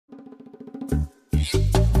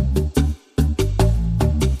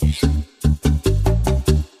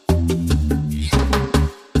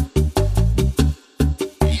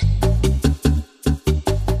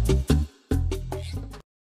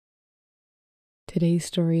Today's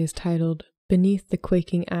story is titled Beneath the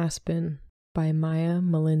Quaking Aspen by Myia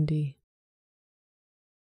Melendy.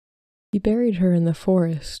 He buried her in the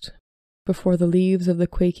forest before the leaves of the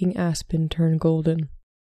quaking aspen turned golden.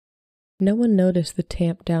 No one noticed the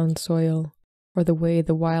tamped down soil, or the way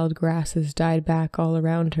the wild grasses died back all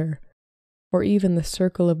around her, or even the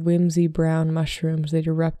circle of whimsy brown mushrooms that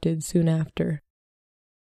erupted soon after.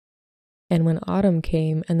 And when autumn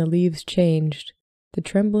came and the leaves changed, the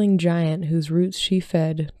trembling giant whose roots she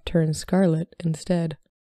fed turned scarlet instead.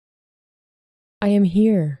 "I am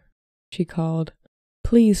here," she called.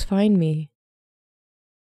 "Please find me."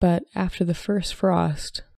 But after the first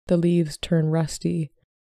frost, the leaves turned rusty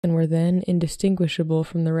and were then indistinguishable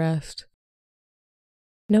from the rest.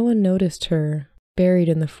 No one noticed her, buried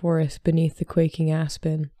in the forest beneath the quaking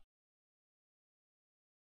aspen.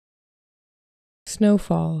 Snow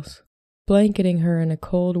falls, blanketing her in a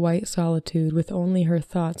cold white solitude with only her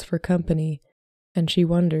thoughts for company, and she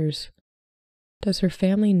wonders, does her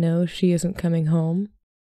family know she isn't coming home?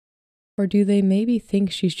 Or do they maybe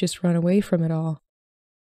think she's just run away from it all?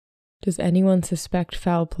 Does anyone suspect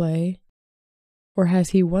foul play? Or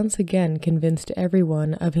has he once again convinced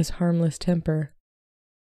everyone of his harmless temper?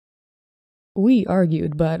 "We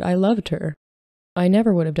argued, but I loved her. I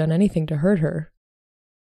never would have done anything to hurt her."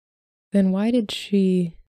 Then why did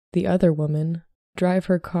she, the other woman, drive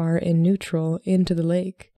her car in neutral into the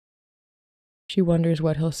lake? She wonders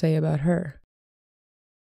what he'll say about her.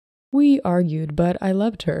 "We argued, but I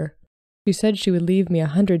loved her. She said she would leave me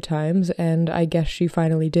 100 times, and I guess she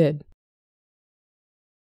finally did."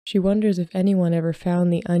 She wonders if anyone ever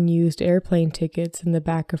found the unused airplane tickets in the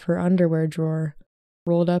back of her underwear drawer,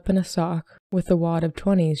 rolled up in a sock with the wad of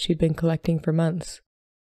 20s she'd been collecting for months.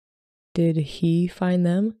 Did he find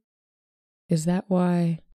them? Is that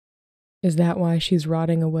why she's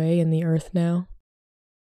rotting away in the earth now?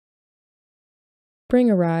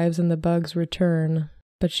 Spring arrives and the bugs return,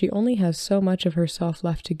 but she only has so much of herself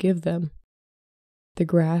left to give them. The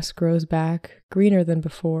grass grows back, greener than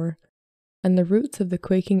before, and the roots of the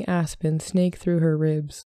quaking aspen snake through her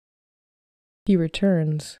ribs. He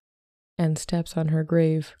returns and steps on her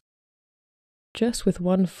grave. Just with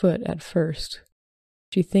one foot at first.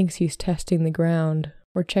 She thinks he's testing the ground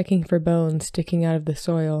or checking for bones sticking out of the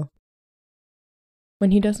soil.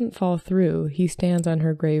 When he doesn't fall through, he stands on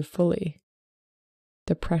her grave fully.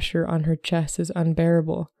 The pressure on her chest is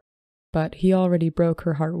unbearable, but he already broke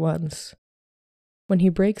her heart once. When he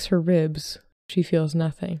breaks her ribs, she feels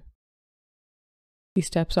nothing. He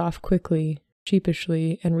steps off quickly,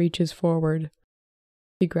 sheepishly, and reaches forward.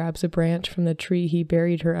 He grabs a branch from the tree he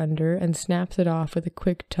buried her under and snaps it off with a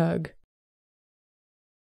quick tug.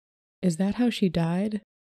 Is that how she died?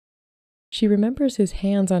 She remembers his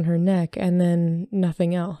hands on her neck and then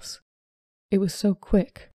nothing else. It was so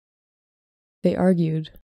quick. They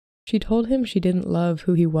argued. She told him she didn't love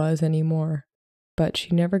who he was anymore, but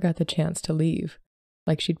she never got the chance to leave,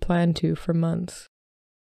 like she'd planned to for months.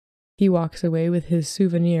 He walks away with his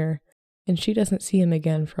souvenir, and she doesn't see him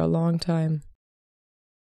again for a long time.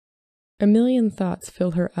 A million thoughts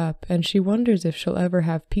fill her up, and she wonders if she'll ever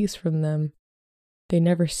have peace from them. They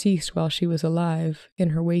never ceased while she was alive,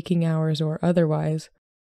 in her waking hours or otherwise,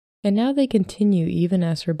 and now they continue even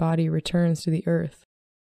as her body returns to the earth.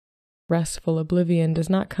 Restful oblivion does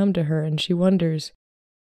not come to her, and she wonders,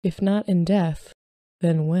 if not in death,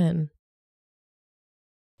 then when?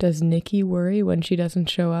 Does Nikki worry when she doesn't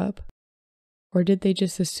show up? Or did they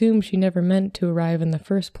just assume she never meant to arrive in the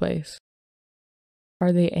first place?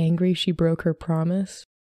 Are they angry she broke her promise?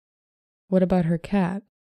 What about her cat?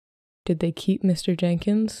 Did they keep Mr.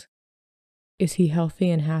 Jenkins? Is he healthy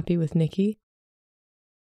and happy with Nikki?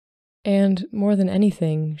 And, more than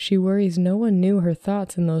anything, she worries no one knew her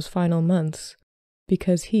thoughts in those final months,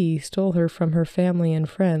 because he stole her from her family and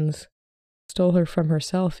friends, stole her from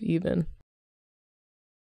herself even.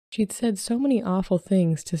 She'd said so many awful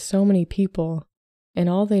things to so many people, and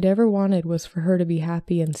all they'd ever wanted was for her to be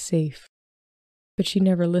happy and safe. But she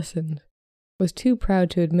never listened, was too proud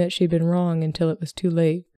to admit she'd been wrong until it was too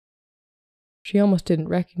late. She almost didn't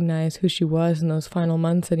recognize who she was in those final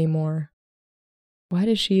months anymore. Why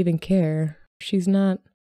does she even care? She's not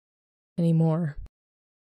anymore.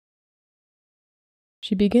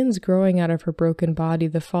 She begins growing out of her broken body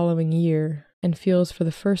the following year and feels for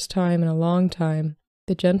the first time in a long time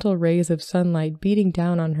the gentle rays of sunlight beating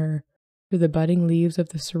down on her through the budding leaves of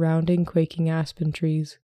the surrounding quaking aspen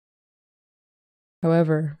trees.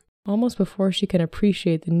 However, almost before she can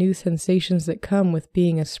appreciate the new sensations that come with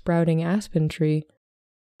being a sprouting aspen tree,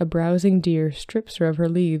 a browsing deer strips her of her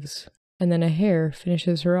leaves, and then a hare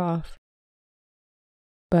finishes her off.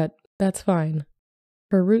 But that's fine.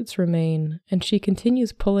 Her roots remain, and she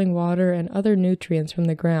continues pulling water and other nutrients from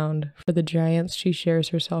the ground for the giants she shares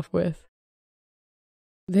herself with.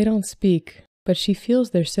 They don't speak, but she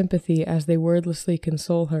feels their sympathy as they wordlessly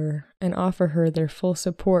console her and offer her their full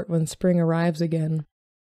support when spring arrives again.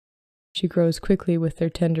 She grows quickly with their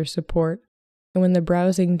tender support, and when the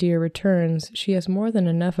browsing deer returns, she has more than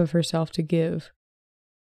enough of herself to give.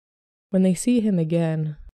 When they see him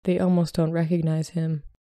again, they almost don't recognize him.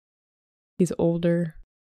 He's older,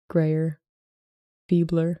 grayer,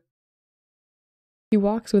 feebler. He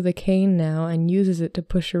walks with a cane now and uses it to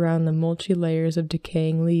push around the mulchy layers of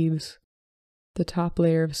decaying leaves. The top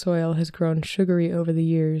layer of soil has grown sugary over the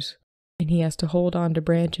years, and he has to hold on to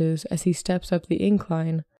branches as he steps up the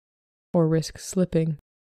incline or risks slipping.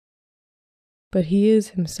 But he is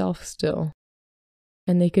himself still,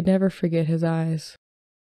 and they could never forget his eyes.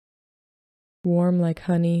 Warm like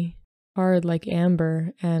honey, hard like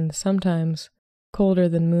amber, and sometimes colder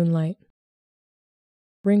than moonlight.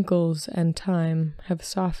 Wrinkles and time have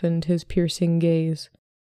softened his piercing gaze,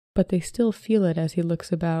 but they still feel it as he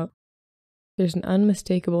looks about. There's an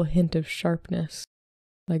unmistakable hint of sharpness,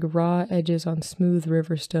 like raw edges on smooth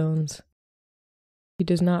river stones. He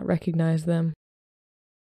does not recognize them.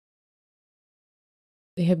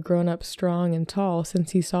 They have grown up strong and tall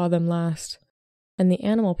since he saw them last, and the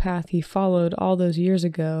animal path he followed all those years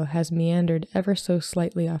ago has meandered ever so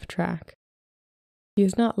slightly off track. He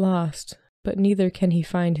is not lost, but neither can he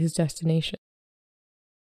find his destination.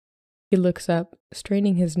 He looks up,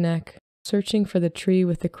 straining his neck, searching for the tree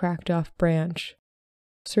with the cracked-off branch,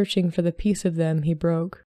 searching for the piece of them he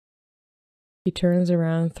broke. He turns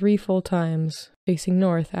around 3 full times, facing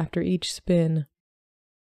north after each spin.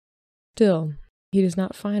 Still, he does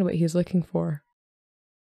not find what he is looking for.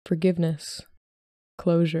 Forgiveness.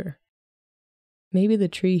 Closure. Maybe the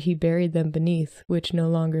tree he buried them beneath, which no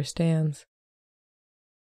longer stands.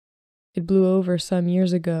 It blew over some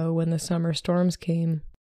years ago when the summer storms came.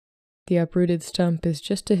 The uprooted stump is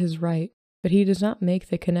just to his right, but he does not make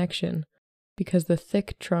the connection, because the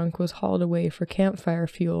thick trunk was hauled away for campfire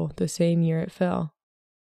fuel the same year it fell.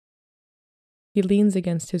 He leans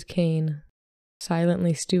against his cane,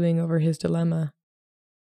 silently stewing over his dilemma.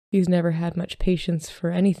 He's never had much patience for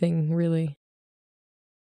anything, really.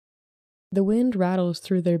 The wind rattles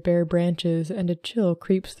through their bare branches, and a chill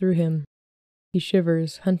creeps through him. He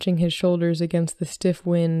shivers, hunching his shoulders against the stiff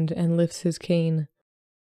wind, and lifts his cane.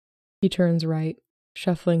 He turns right,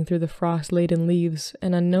 shuffling through the frost-laden leaves,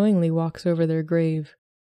 and unknowingly walks over their grave.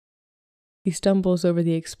 He stumbles over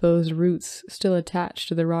the exposed roots still attached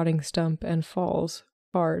to the rotting stump and falls,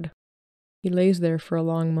 hard. He lays there for a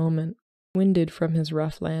long moment, winded from his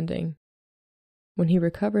rough landing. When he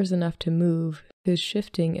recovers enough to move, his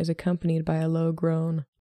shifting is accompanied by a low groan.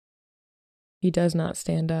 He does not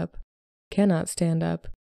stand up, cannot stand up,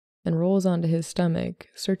 and rolls onto his stomach,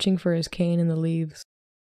 searching for his cane in the leaves.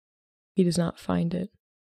 He does not find it.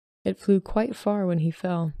 It flew quite far when he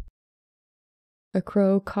fell. A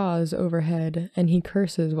crow caws overhead, and he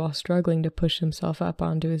curses while struggling to push himself up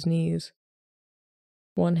onto his knees.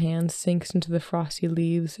 One hand sinks into the frosty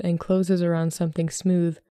leaves and closes around something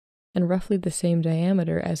smooth and roughly the same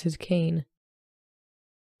diameter as his cane.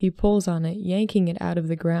 He pulls on it, yanking it out of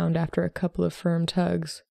the ground after a couple of firm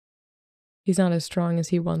tugs. He's not as strong as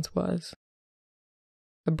he once was.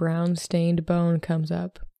 A brown-stained bone comes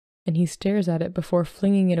up, and he stares at it before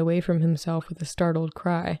flinging it away from himself with a startled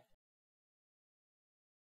cry.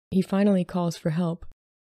 He finally calls for help,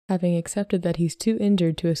 having accepted that he's too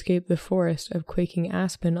injured to escape the forest of quaking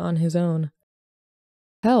aspen on his own.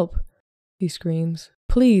 "Help!" he screams.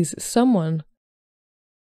 "Please, someone!"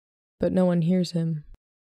 But no one hears him,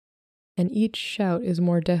 and each shout is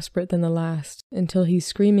more desperate than the last until he's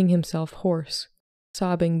screaming himself hoarse,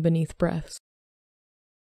 sobbing beneath breaths.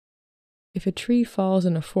 If a tree falls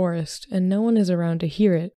in a forest and no one is around to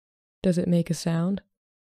hear it, does it make a sound?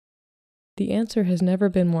 The answer has never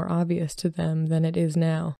been more obvious to them than it is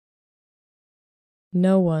now.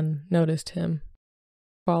 No one noticed him,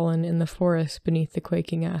 fallen in the forest beneath the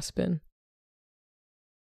quaking aspen.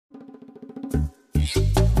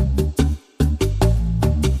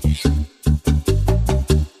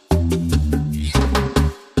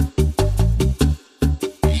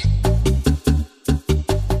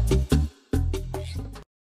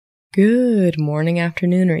 Good morning,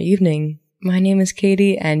 afternoon, or evening. My name is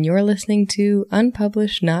Katie, and you're listening to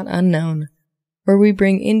Unpublished Not Unknown, where we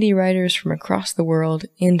bring indie writers from across the world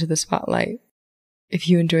into the spotlight. If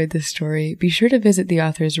you enjoyed this story, be sure to visit the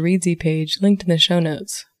author's Readsy page linked in the show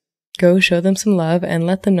notes. Go show them some love and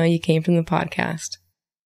let them know you came from the podcast.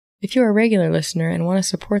 If you're a regular listener and want to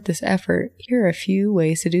support this effort, here are a few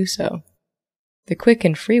ways to do so. The quick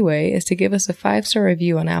and free way is to give us a 5-star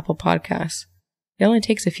review on Apple Podcasts. It only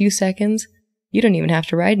takes a few seconds. You don't even have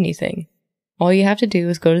to write anything. All you have to do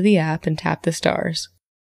is go to the app and tap the stars.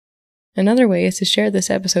 Another way is to share this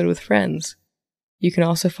episode with friends. You can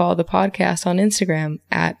also follow the podcast on Instagram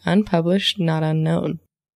at unpublishednotunknown.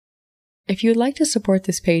 If you would like to support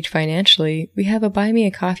this page financially, we have a Buy Me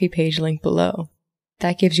a Coffee page linked below.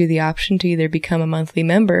 That gives you the option to either become a monthly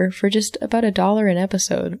member for just about $1 an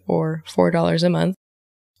episode, or $4 a month,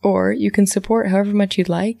 or you can support however much you'd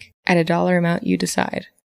like at a dollar amount you decide.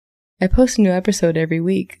 I post a new episode every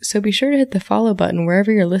week, so be sure to hit the follow button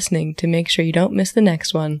wherever you're listening to make sure you don't miss the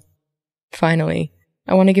next one. Finally,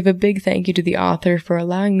 I want to give a big thank you to the author for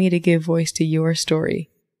allowing me to give voice to your story.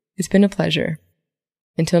 It's been a pleasure.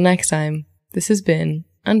 Until next time, this has been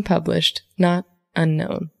Unpublished, Not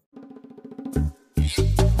Unknown.